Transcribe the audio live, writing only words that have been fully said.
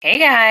Hey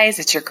guys,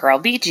 it's your girl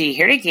BG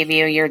here to give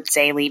you your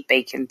daily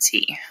bacon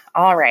tea.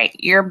 All right,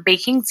 your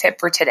baking tip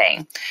for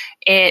today.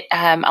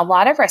 A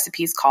lot of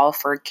recipes call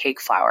for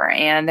cake flour,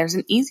 and there's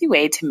an easy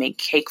way to make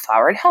cake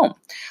flour at home.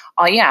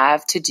 All you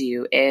have to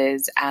do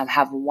is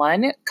have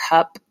 1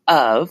 cup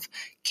of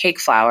cake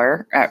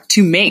flour.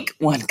 To make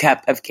 1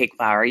 cup of cake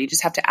flour, you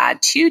just have to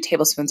add 2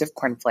 tablespoons of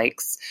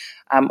cornflakes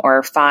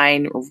or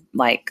fine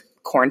like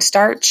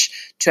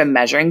cornstarch to a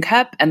measuring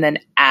cup, and then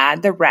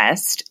add the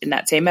rest in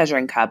that same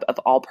measuring cup of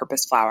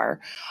all-purpose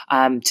flour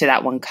to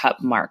that 1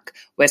 cup mark.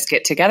 Whisk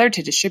it together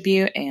to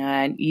distribute,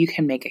 and you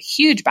can make a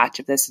huge batch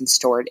of this and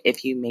store it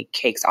if you make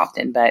cakes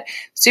often. But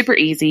super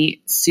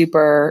easy,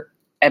 super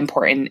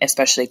important,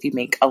 especially if you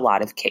make a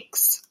lot of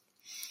cakes.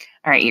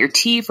 All right, your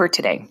tea for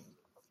today.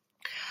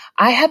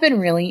 I have been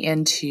really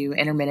into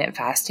intermittent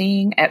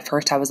fasting. At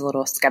first, I was a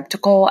little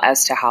skeptical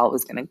as to how it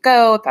was going to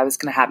go, if I was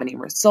going to have any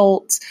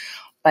results,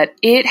 but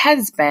it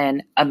has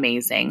been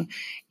amazing.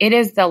 It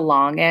is the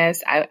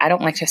longest, I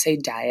don't like to say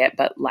diet,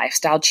 but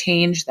lifestyle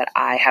change that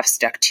I have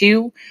stuck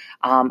to.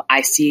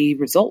 I see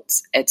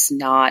results. It's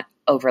not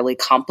overly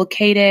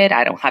complicated.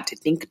 I don't have to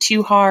think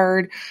too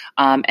hard.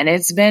 And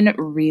it's been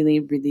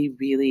really, really,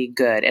 really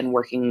good and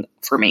working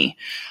for me.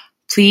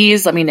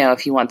 Please let me know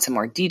if you want some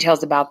more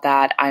details about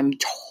that. I'm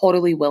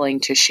totally willing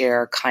to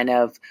share kind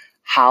of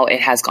how it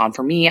has gone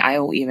for me. I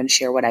will even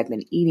share what I've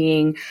been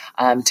eating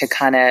to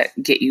kind of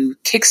get you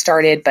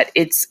kickstarted, but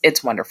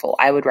it's wonderful.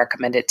 I would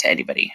recommend it to anybody.